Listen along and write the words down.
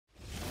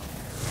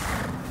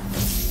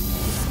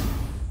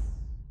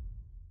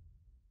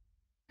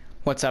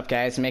What's up,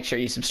 guys? Make sure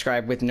you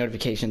subscribe with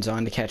notifications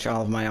on to catch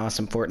all of my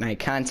awesome Fortnite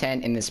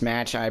content. In this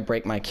match, I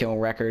break my kill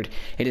record.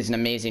 It is an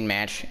amazing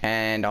match,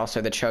 and also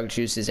the chug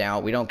juice is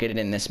out. We don't get it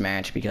in this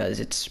match because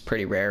it's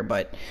pretty rare,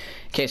 but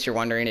in case you're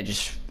wondering, it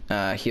just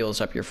heals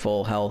up your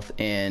full health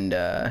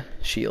and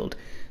shield.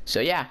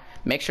 So yeah,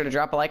 make sure to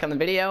drop a like on the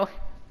video.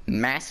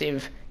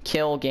 Massive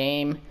kill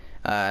game.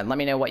 Let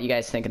me know what you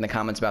guys think in the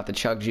comments about the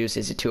chug juice.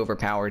 Is it too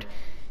overpowered?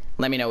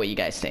 Let me know what you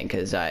guys think,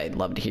 because I'd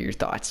love to hear your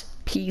thoughts.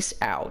 Peace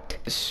out.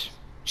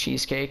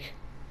 Cheesecake.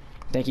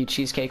 Thank you,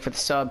 Cheesecake, for the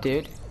sub,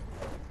 dude.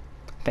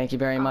 Thank you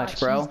very much,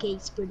 bro.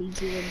 Cheesecake's pretty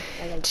good.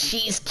 I like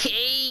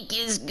Cheesecake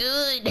is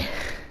good.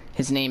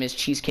 His name is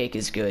Cheesecake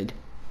is good.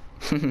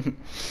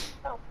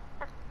 Oh,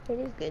 it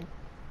is good.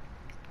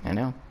 I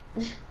know.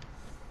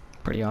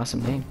 Pretty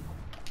awesome name.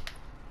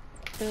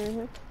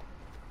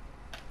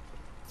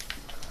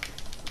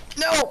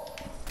 No!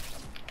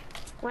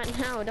 What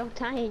now? Don't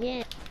die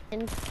again.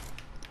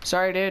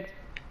 Sorry, dude.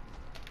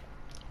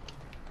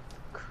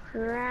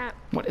 Crap.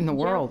 What in the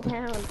world?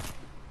 Jump down.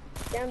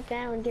 Jump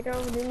down. Get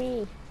over to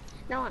me.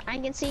 No, I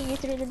can see you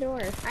through the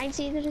door. I can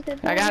see you through the door.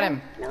 I got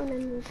him.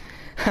 No.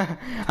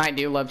 I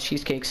do love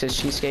cheesecake, says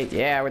Cheesecake.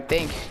 Yeah, I would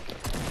think.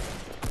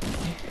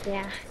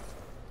 Yeah.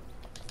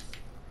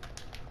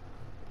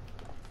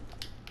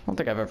 I don't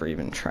think I've ever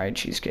even tried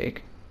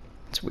cheesecake.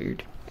 It's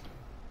weird.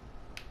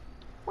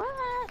 What?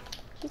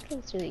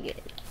 Cheesecake's really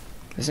good.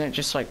 Isn't it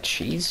just like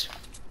cheese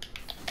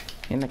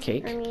in the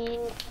cake? I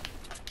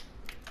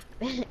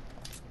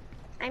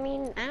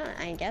mean,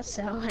 I guess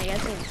so. I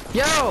guess it,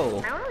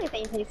 Yo! I don't really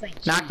think it tastes like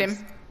cheese. Knocked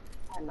him.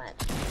 That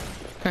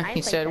much.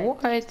 He said,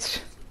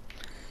 what?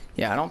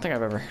 Yeah, I don't think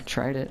I've ever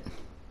tried it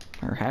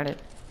or had it.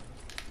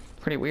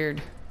 Pretty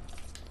weird.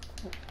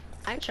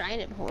 I've tried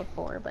it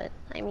before, but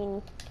I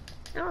mean,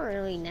 I don't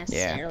really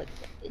necessarily.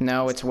 Yeah.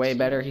 No, it's way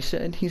better, he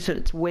said. He said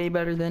it's way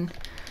better than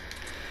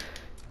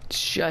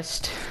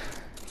just...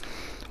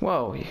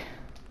 Whoa.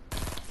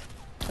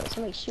 Oh,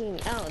 somebody's shooting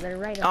me. Oh, they're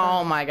right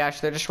above. Oh my gosh,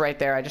 they're just right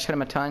there. I just hit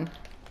him a ton.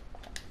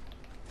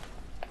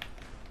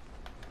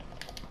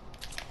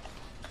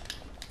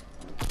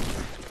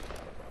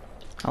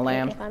 I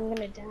lamb. If I'm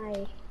gonna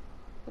die,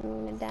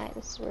 I'm gonna die.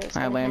 This is where it's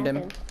I gonna lammed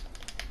happen. him.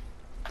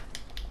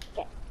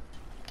 Okay.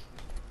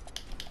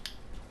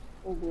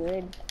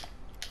 Good.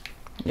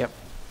 Yep.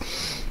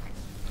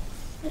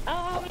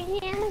 Oh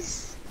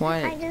yes!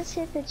 What? I just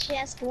hit the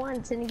chest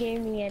once and it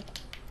gave me a.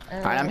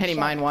 Alright, I'm hitting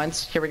mine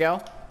once. Here we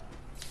go.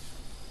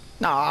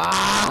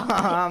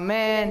 Aw,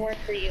 man. Doesn't work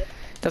for you.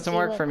 Doesn't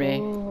work for me.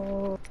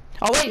 Ooh.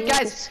 Oh wait,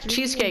 guys,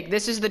 cheesecake.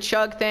 This is the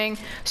chug thing.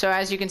 So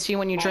as you can see,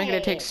 when you drink it,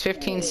 it takes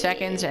 15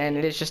 seconds, and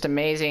it is just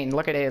amazing.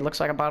 Look at it. It looks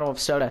like a bottle of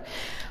soda.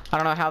 I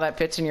don't know how that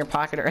fits in your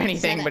pocket or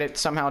anything, Soda. but it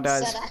somehow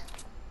does. Soda.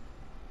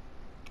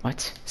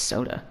 What?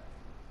 Soda?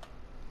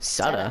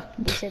 Soda?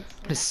 You said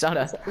What is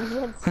soda? You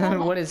said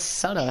soda. What is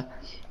soda?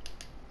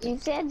 You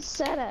said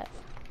soda.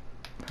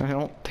 I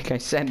don't think I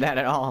said that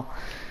at all.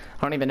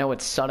 I don't even know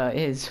what soda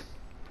is.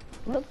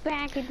 Look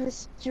back at the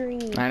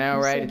stream. I know,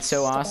 You right? said It's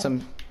so soda.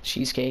 awesome.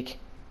 Cheesecake.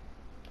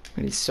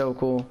 It is so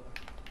cool.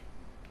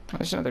 Oh,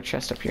 there's another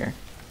chest up here.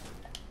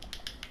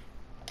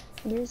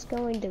 You're just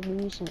going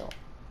delusional.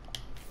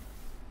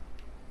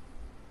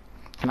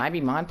 Can I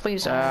be mod,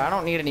 please? I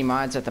don't need any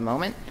mods at the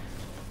moment,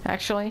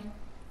 actually.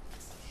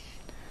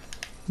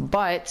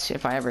 But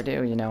if I ever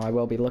do, you know, I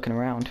will be looking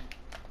around.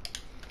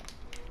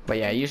 But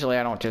yeah, usually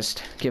I don't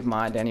just give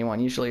mod to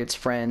anyone. Usually it's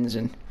friends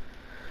and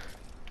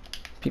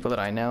people that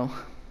I know.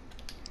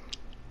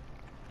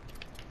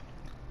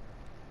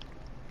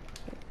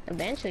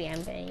 Eventually,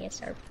 I'm gonna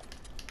start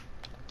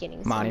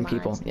getting Modding some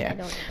people, mods, yeah. I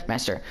don't know.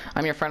 Master,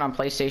 I'm your friend on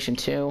PlayStation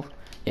 2.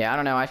 Yeah, I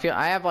don't know. I feel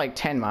I have like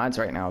 10 mods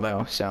right now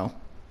though, so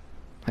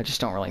I just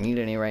don't really need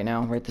any right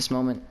now, right this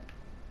moment.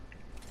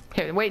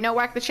 Hey, wait, no,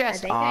 whack the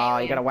chest. Aw,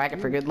 you gotta whack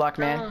it for good luck,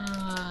 man.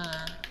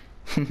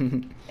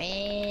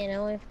 Man,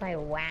 only if I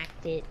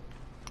whacked it.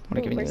 I'm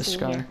gonna give you a person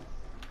scar. here.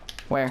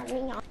 Where?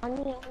 On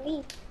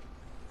me. Oh,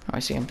 I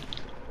see him.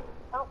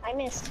 Oh, I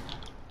missed.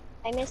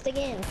 I missed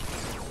again.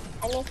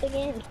 I missed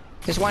again.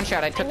 Just one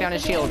shot. I took down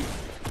his shield.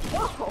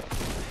 Whoa!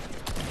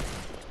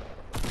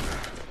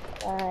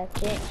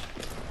 Watch it.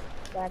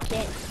 Watch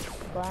it.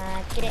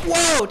 Watch it.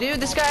 Whoa, dude,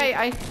 this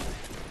guy,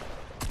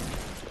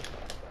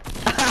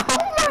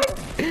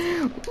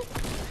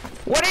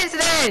 What is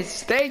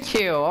this? Thank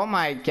you. Oh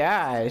my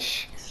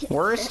gosh.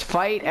 Worst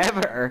fight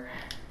ever.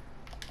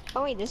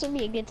 Oh wait, this would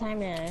be a good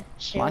time to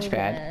show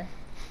Launchpad.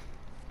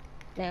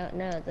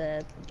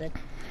 the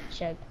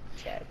chug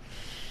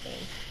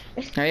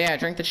thing. Oh yeah,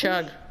 drink the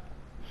chug.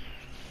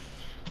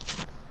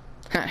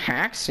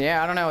 Hacks?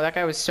 Yeah, I don't know. That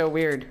guy was so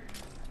weird.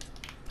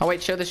 Oh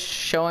wait,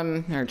 show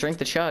him, or drink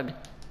the chug.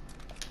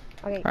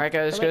 Okay. Alright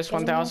guys, wait, Ghost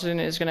 1000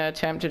 is gonna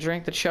attempt to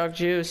drink the chug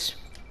juice.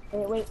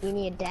 Wait, you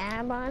need a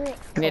dab on it?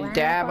 You need to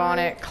dab on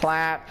it,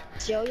 clap.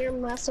 Show your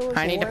muscles.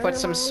 I need to put worm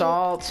some on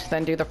salt,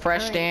 then do the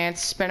fresh Alright.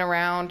 dance, spin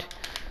around,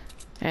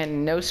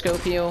 and no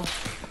scope you. it.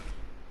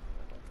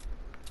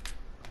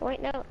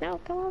 Wait, no,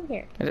 come over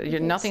here.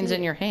 Nothing's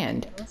in your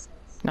hand.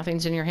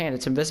 Nothing's in your hand.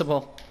 It's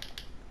invisible.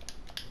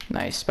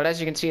 Nice. But as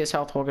you can see, his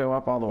health will go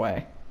up all the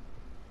way.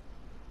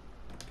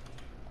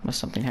 Unless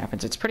something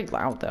happens. It's pretty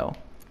loud, though.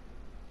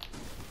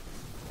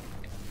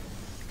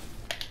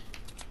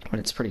 But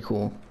it's pretty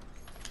cool.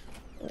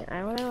 I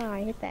don't know how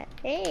I hit that.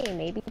 Hey,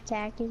 maybe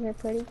tactics are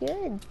pretty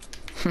good.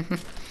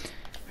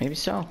 Maybe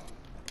so.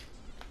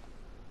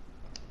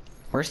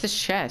 Where's this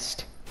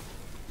chest?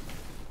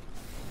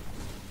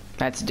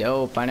 That's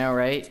dope, I know,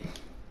 right?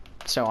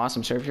 So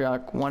awesome. So if you're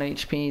like 1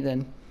 HP,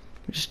 then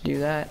just do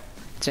that.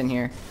 It's in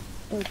here.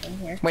 It's in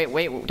here.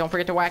 Wait, don't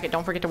forget to whack it.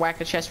 Don't forget to whack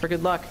the chest for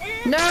good luck.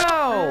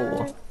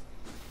 No!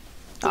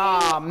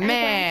 Oh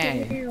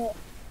man!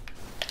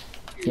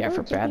 Yeah,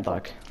 for bad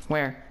luck.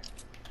 Where?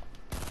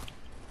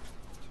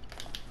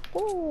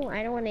 Oh,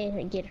 I don't want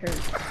to get hurt.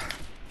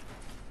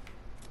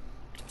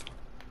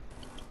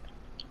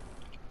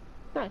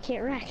 Oh, get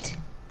wrecked.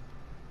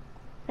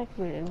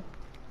 I'm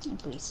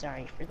deeply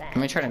sorry for that. Let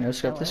me try to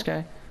no-scope this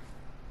guy.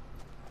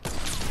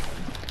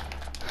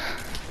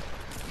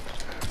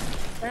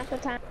 Not the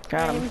time.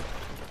 Got him.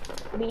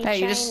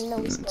 Hey, you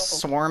just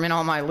swarming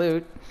all my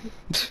loot.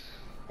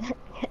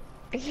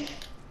 Can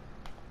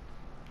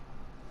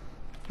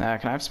I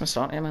have some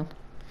assault ammo?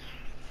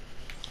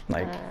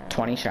 Like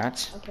 20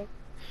 shots. Okay.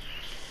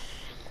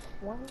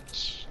 1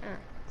 shot.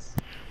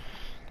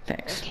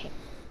 Thanks. Okay.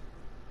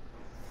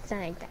 It's not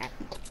like that.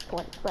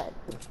 One, but.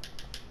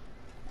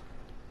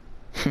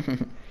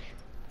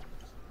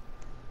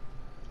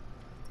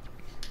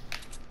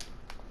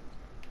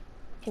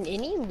 Can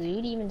any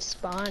loot even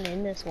spawn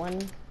in this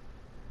one?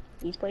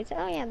 These places?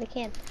 Oh yeah, they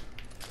can.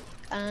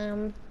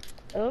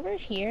 Over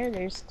here,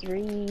 there's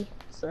 3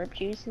 slurp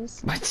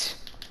juices. What?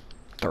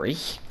 3?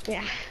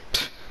 Yeah.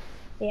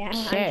 Yeah,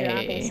 Okay.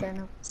 I'm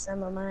dropping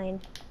some of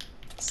mine.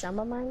 Some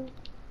of mine?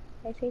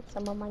 I say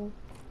some of mine.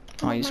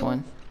 I'll use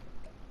one.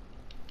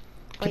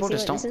 People Wait,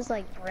 just don't. This is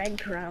like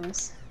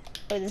breadcrumbs.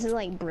 Oh, this is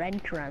like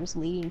breadcrumbs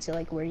leading to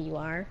like where you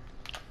are.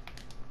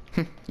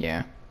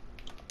 Yeah.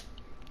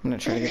 I'm gonna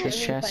try to get this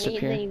chest up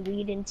here. They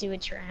lead into a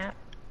trap.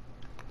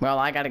 Well,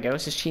 I gotta go.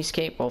 This is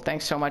Cheesecake. Well,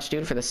 thanks so much,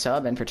 dude, for the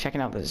sub and for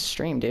checking out the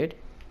stream, dude.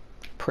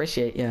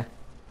 Appreciate ya.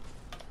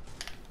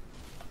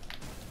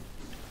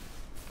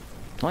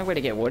 The only way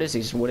to get wood is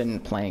these wooden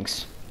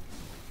planks.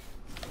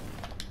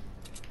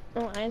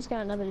 Oh, I just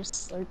got another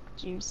slurp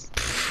juice.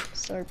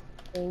 Slurp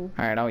thing.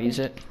 Alright, I'll use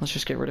it. Let's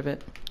just get rid of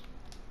it.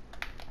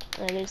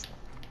 There's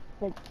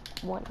like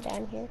 1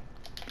 down here.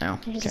 Oh,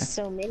 There's okay. just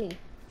so many.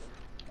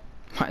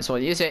 Might as well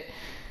use it.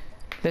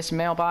 This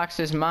mailbox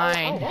is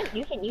mine. Oh, what?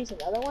 You can use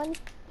another one?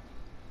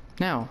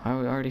 No, I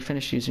already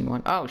finished using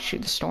one. Oh,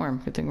 shoot, the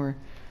storm. Good thing we're...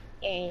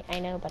 Yeah, I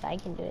know, but I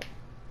can do it.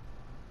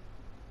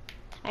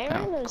 I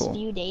remember those cool.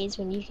 few days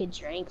when you could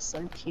drink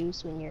slurp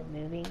juice when you're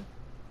moving.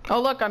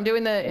 Oh, look, I'm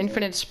doing the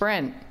infinite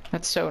sprint.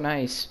 That's so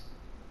nice.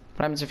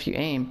 What happens if you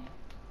aim?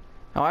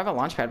 Oh, I have a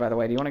launch pad, by the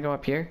way. Do you want to go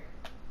up here?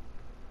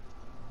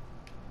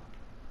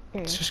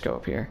 Let's just go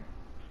up here.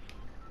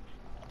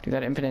 Dude,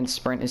 that infinite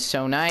sprint is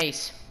so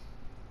nice.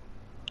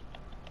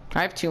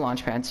 I have 2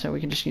 launch pads, so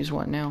we can just use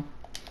one now.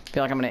 I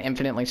feel like I'm going to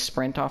infinitely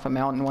sprint off a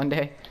mountain one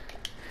day.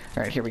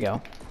 Alright, here we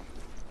go.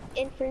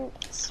 Infinite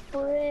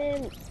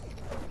sprint.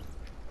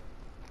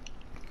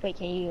 Wait,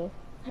 can you?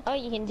 Oh,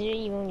 you can do it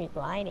even when you're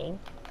gliding.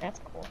 That's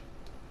cool.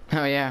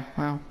 Oh, yeah,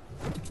 wow.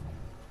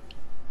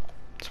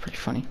 It's pretty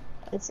funny.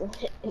 It's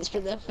for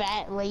the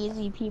fat,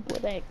 lazy people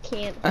that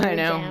can't I hold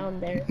know. down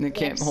their They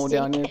can't hold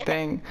down your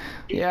thing.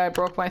 Yeah, I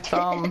broke my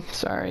thumb.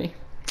 Sorry.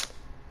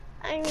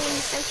 I mean, I'm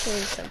sure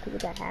there's some people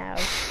that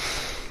have.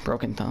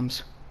 Broken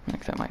thumbs. I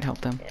think that might help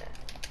them. Yeah.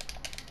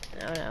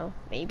 I don't know.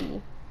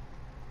 Maybe.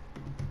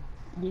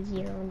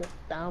 Easier on the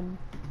thumb.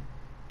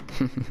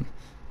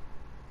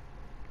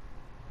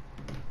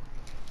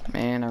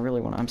 Man, I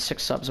really want to. I'm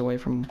 6 subs away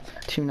from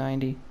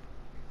 290.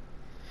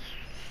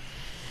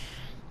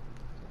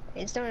 I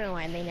just don't know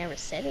why they never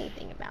said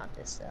anything about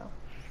this, though.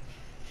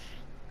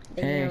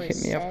 They Hey, never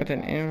hit me up said with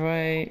an that.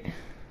 invite.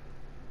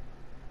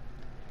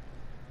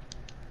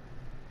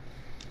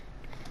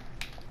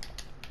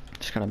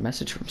 Just got a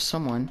message from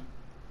someone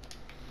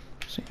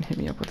saying hit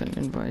me up with an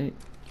invite.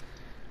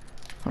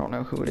 I don't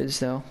know who it is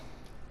though.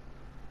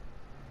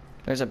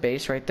 There's a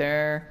base right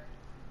there.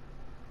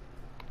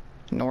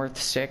 North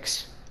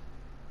 6.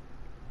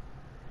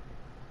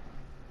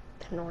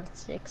 North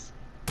 6.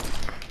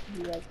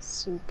 Be like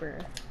super.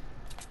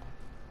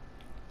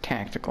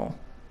 Tactical.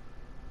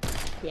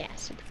 Yeah,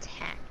 super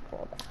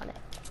tactful about it.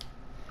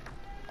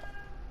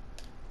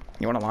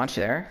 You want to launch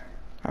there?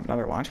 I have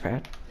another launch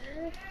pad.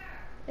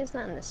 It's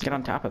not in this. Get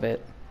on top of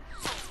it.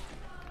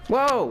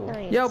 Whoa!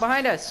 Nice. Yo,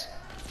 behind us!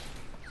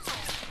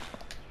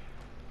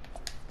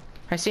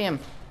 I see him.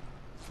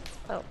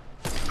 Oh.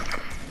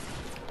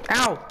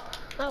 Ow!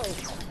 Oh,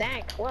 it's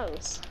that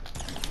close.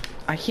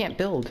 I can't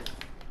build.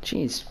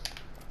 Jeez.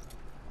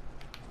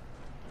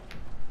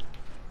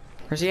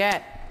 Where's he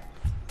at?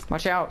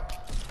 Watch out.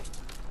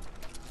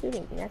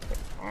 Shooting me, that's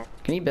pretty fat.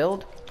 Can he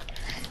build?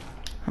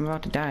 I'm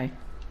about to die.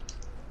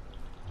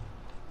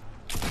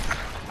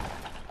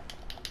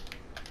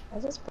 I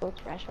just both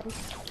rush him.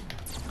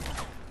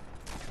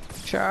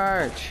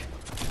 Charge!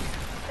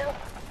 No.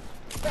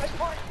 There's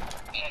more.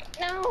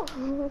 No.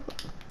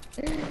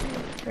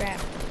 Crap.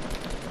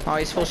 Oh,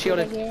 he's full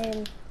shielded.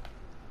 Again.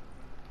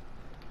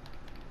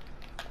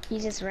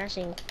 He's just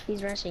rushing.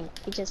 He's rushing.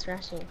 He's just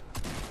rushing.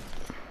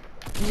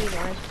 He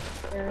rush.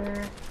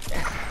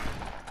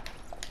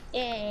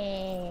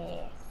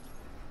 Yay.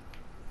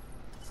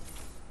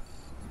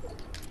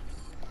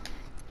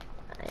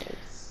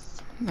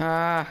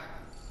 Nice.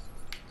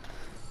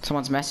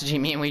 Someone's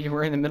messaging me and we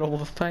were in the middle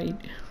of a fight.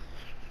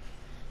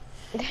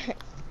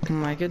 Oh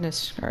my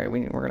goodness. Alright,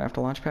 we're gonna have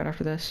to launch pad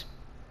after this.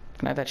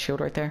 Can I have that shield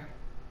right there?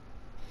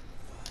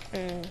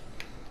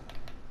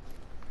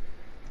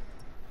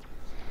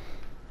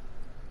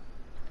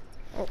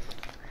 Oh,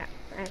 crap.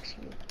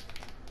 Actually.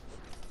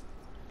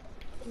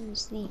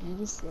 Where's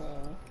these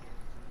then?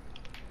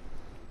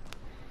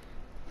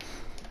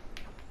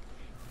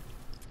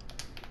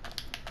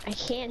 I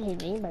can't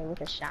hit anybody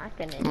with a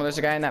shotgun anymore. Well, there's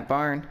a guy in that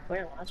barn.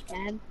 We're a launch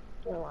pad.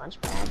 We're a launch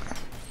pad.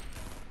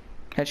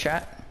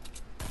 Headshot.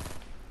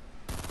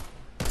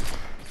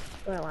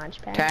 We're a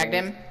launch pad. Tagged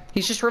him.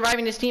 He's just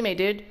reviving his teammate,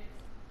 dude.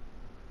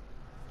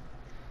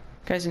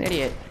 Guy's an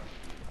idiot.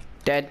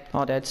 Dead.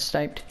 All dead.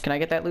 Sniped. Can I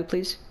get that loot,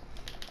 please?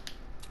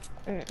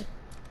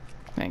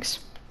 Thanks.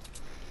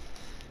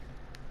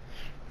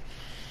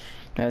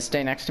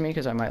 Stay next to me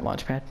because I might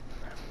launch pad.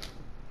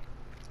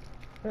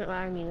 Well,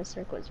 I mean, the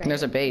circle is right. And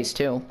there's a base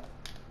too.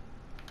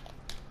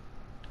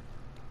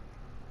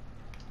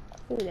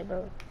 Ooh, they're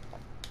both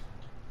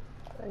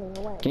running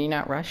away. Can you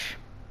not rush?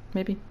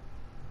 Maybe?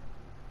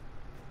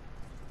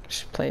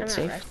 Just play it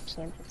safe.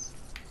 Campus.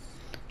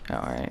 Oh,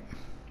 alright.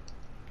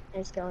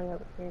 I'm just going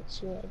over here and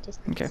shoot at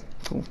distance. Okay,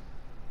 cool.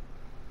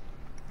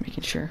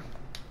 Making sure.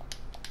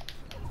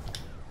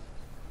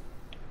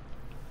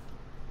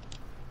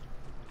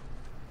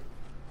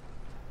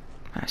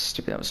 Ah,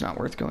 stupid. That was not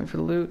worth going for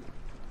the loot.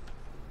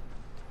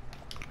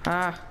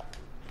 Ah.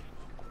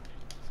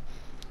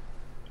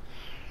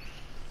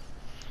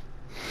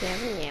 Do you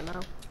have any ammo?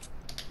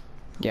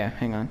 Yeah,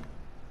 hang on.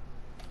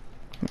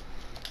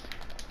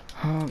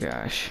 Oh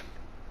gosh.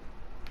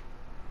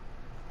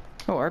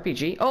 Oh,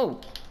 RPG.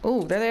 Oh!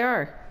 Oh, there they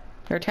are.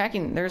 They're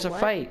attacking. There's a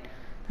fight.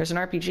 There's an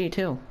RPG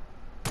too.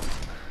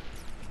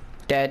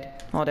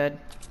 Dead. All dead.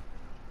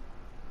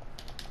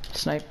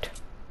 Sniped.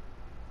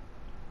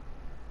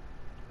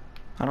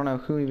 I don't know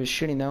who he was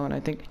shooting though, and I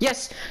think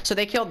yes. So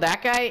they killed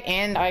that guy,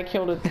 and I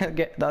killed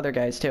the other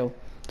guys too.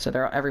 So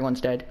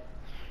everyone's dead.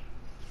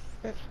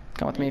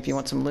 Come with me if you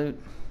want some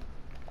loot.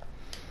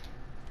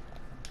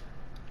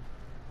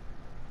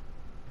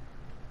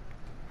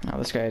 Oh,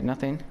 this guy had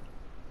nothing.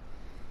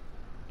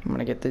 I'm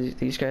gonna get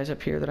these guys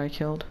up here that I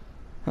killed.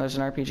 Oh, there's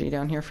an RPG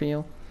down here for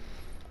you.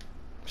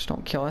 Just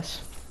don't kill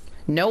us.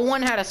 No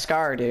one had a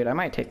scar, dude. I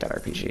might take that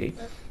RPG,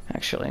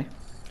 actually.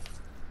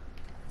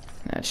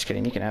 Nah, just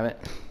kidding. You can have it.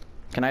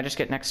 Can I just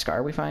get next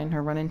scar we find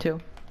or run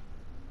into?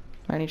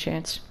 By any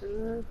chance?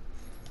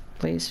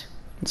 Please?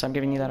 Since I'm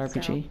giving you that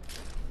RPG.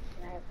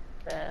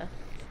 Can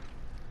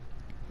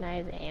I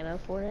have the ammo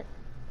for it?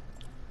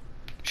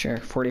 Sure,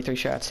 43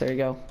 shots. There you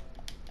go.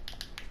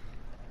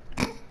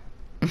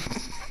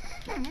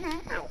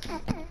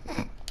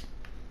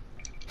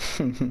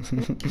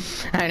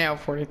 I know,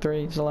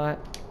 43 is a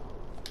lot.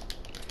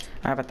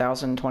 I have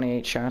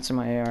 1,028 shots in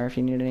my AR if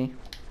you need any.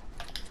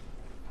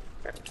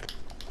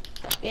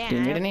 Yeah. Do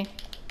you need any?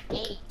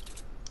 80.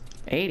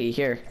 80?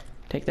 Here.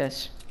 Take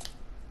this.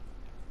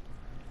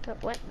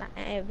 But what?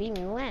 I have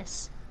even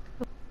less.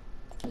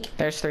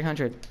 There's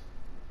 300.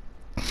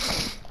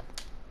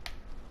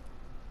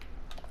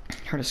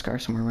 Heard a scar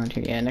somewhere around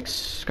here. Yeah, next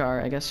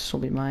scar I guess will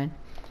be mine.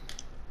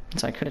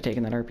 So I could have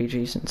taken that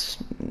RPG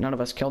since none of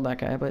us killed that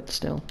guy, but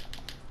still.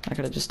 I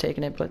could have just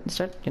taken it, but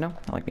instead, you know,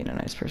 I like being a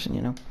nice person,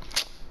 you know.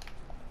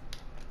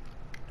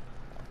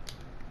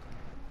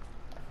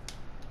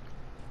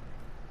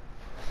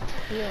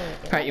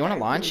 Alright, you want to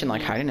launch and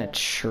like hide in a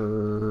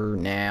tree?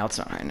 Nah, let's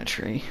not hide in a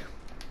tree.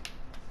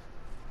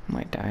 I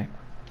might die.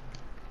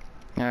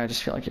 I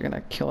just feel like you're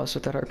gonna kill us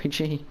with that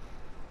RPG.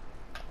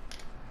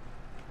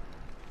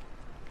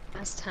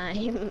 Last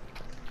time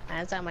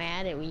I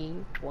had it, we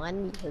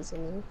won because of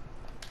me.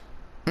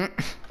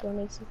 What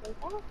makes you think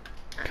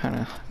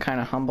that?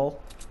 Kinda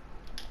humble.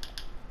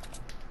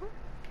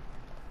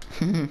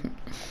 I'm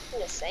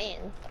just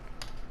saying.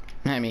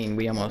 I mean,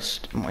 we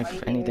almost,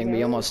 if anything,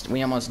 we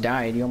almost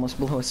died. You almost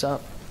blew us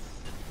up,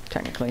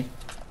 technically.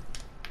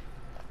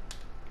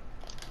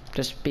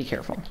 Just be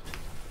careful.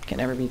 Can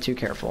never be too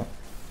careful.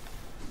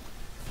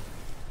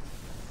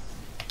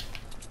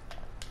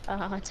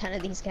 Oh, a ton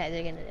of these guys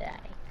are gonna die.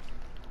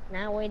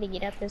 Now, way to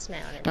get up this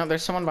mountain. No,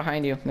 there's someone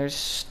behind you.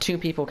 There's 2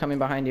 people coming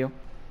behind you.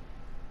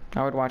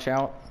 I would watch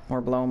out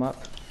or blow them up.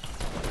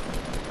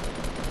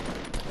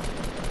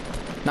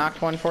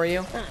 Knocked one for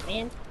you. Oh,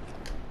 man.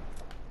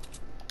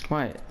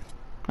 What?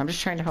 I'm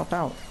just trying to help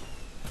out.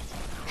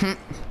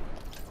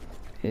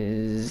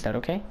 Is that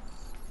okay?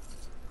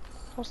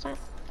 Well,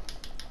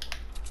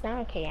 it's not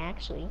okay,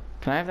 actually.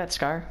 Can I have that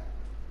scar?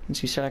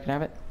 Since you said I could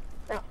have it?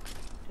 Oh,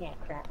 yeah,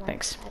 crap.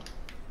 Thanks.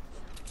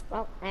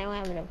 Well, I don't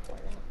have enough for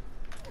now.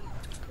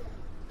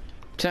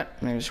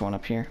 There's one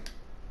up here.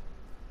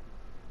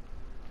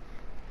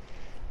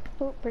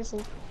 Oh,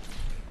 person.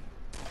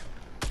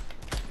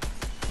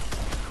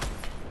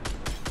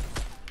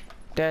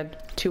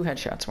 Dead. 2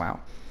 headshots. Wow.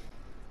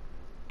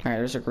 Alright,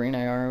 there's a green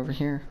AR over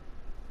here.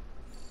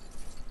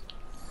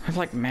 I have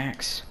like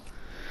max.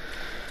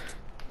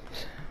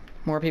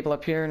 More people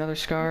up here. Another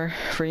scar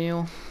for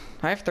you.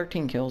 I have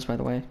 13 kills, by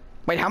the way.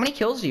 Wait, how many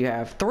kills do you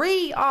have?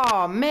 3?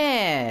 Oh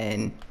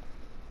man.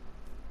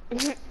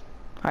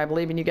 I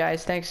believe in you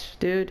guys. Thanks,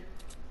 dude.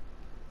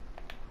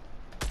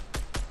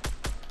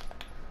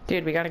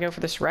 Dude, we gotta go for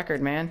this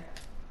record, man.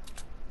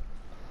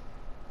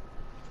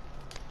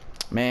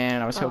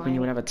 Man, I was hoping you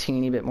would have a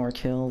teeny bit more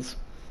kills.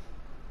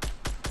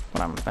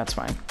 But that's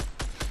fine.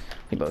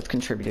 We both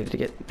contributed to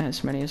get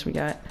as many as we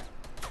got.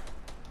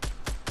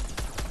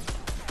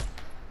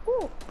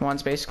 Ooh.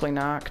 One's basically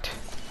knocked.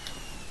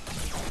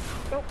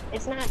 Nope,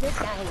 it's not this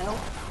guy, though.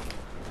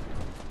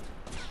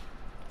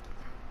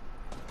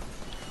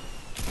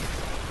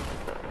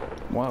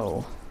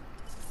 Whoa.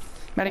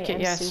 Medikit,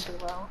 yes.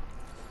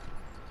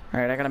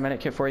 Alright, I got a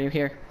medikit for you.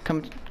 Here,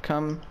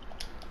 come.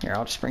 Here,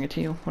 I'll just bring it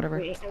to you. Whatever.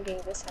 Wait, I'm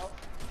getting this help.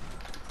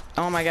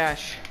 Oh my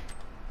gosh.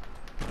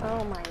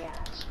 Oh my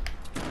gosh.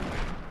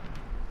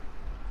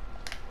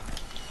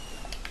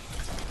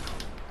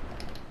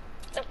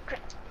 Oh,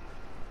 crap.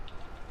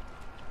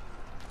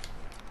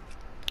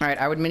 Alright,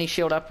 I would mini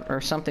shield up or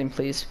something,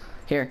 please.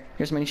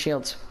 Here's mini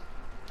shields.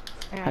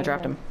 I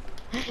dropped them.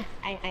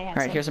 I have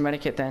Alright, here's a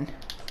medikit then.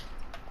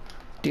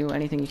 Do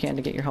anything you can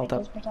to get your health up.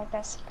 Let's protect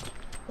us.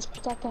 Let's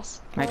protect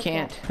us. I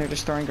can't. They're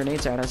just throwing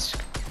grenades at us.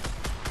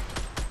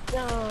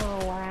 No,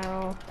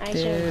 wow.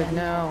 Dude,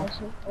 no.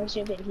 I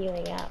should have been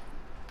healing up.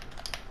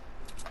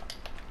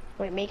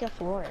 Wait, make a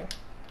floor.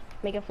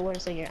 Make a floor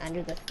so you're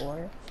under the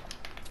floor.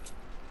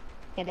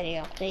 Yeah, there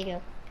you go. There you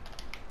go.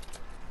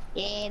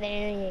 Yeah,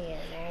 there you go.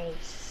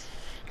 Nice.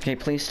 Okay,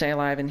 please stay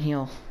alive and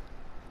heal.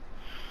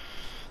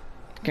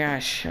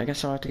 Gosh, I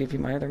guess I'll have to give you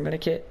my other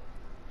medikit.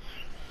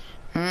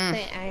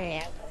 I already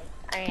have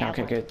one.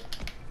 Okay, good.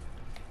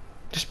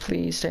 Just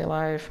please stay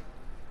alive.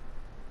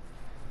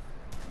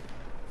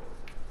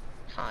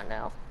 Oh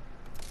no.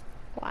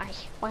 Why?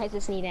 Why does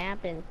this need to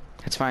happen?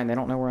 It's fine, they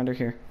don't know we're under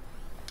here.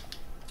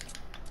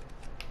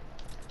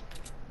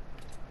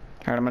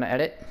 Alright, I'm gonna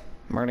edit.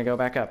 We're gonna go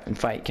back up and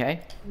fight,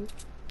 okay?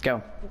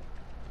 Go.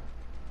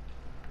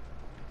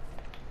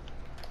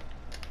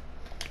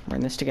 We're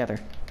in this together.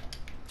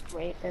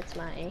 Wait, that's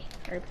my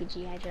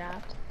RPG I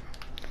dropped.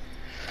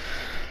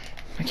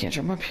 I can't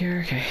jump up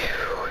here, okay.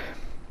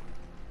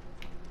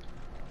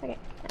 Okay,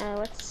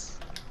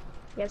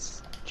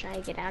 let's try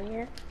to get out of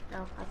here.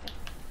 Oh, okay.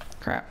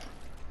 Crap.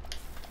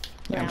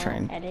 Yeah, I'm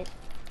trying. Edit.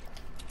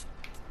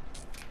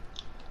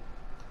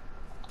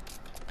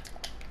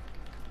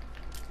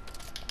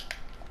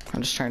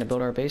 I'm just trying to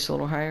build our base a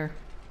little higher.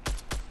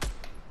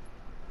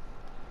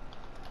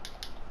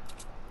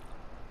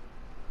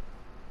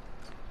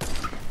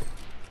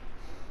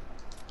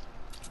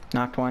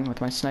 Knocked one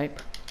with my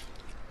snipe.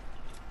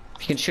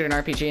 If you can shoot an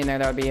RPG in there,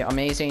 that would be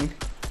amazing.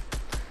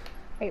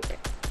 Wait.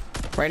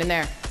 Right in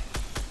there.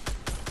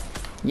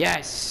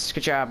 Yes,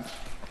 good job.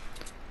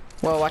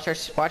 Whoa, watch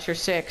your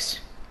 6.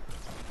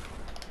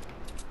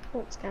 Oh,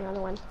 it's got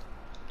another one.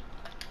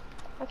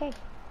 Okay.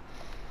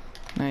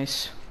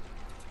 Nice.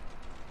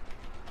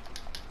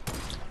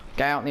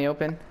 Guy out in the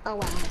open. Oh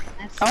wow.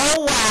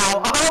 Oh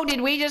wow! Oh,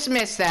 did we just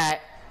miss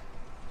that?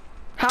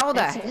 How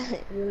the?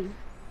 You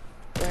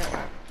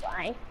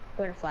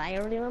wanna fly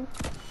over to him?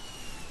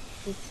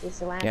 It's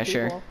the last Yeah,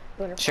 sure.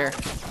 People. Sure.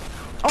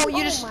 Oh,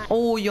 you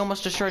my you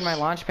almost destroyed my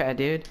launch pad,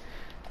 dude.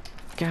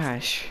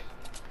 Gosh.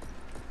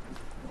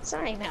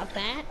 Sorry about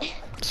that.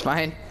 It's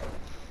fine.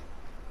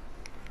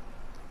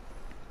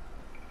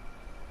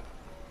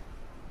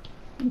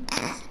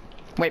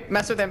 Wait,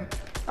 mess with him.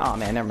 Oh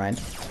man, never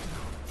mind.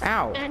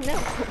 Ow. No.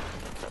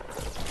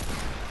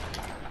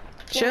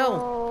 Chill.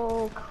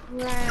 Oh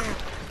crap.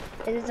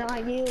 It is all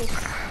you.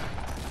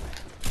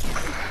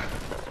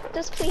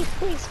 Just please.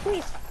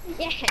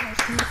 Yes.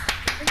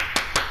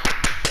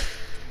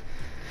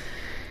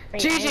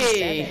 Wait,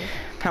 GG.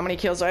 How many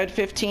kills? I had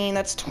 15.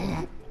 That's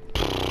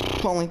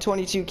only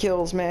 22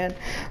 kills, man.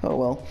 Oh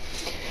well.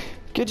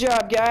 Good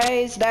job,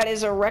 guys. That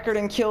is a record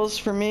in kills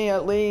for me,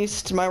 at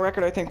least. My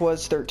record, I think,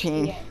 was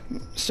 13. Yeah.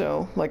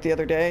 So, like the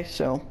other day.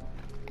 So,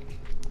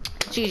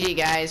 GG,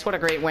 guys. What a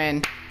great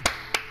win.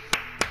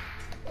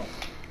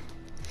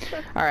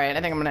 All right,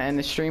 I think I'm gonna end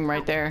the stream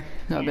right there.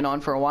 I've been on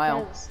for a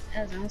while.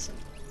 That was awesome.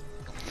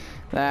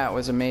 That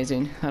was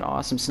amazing. That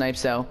awesome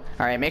snipes, though.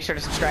 All right, make sure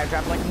to subscribe,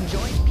 drop a like, and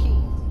join.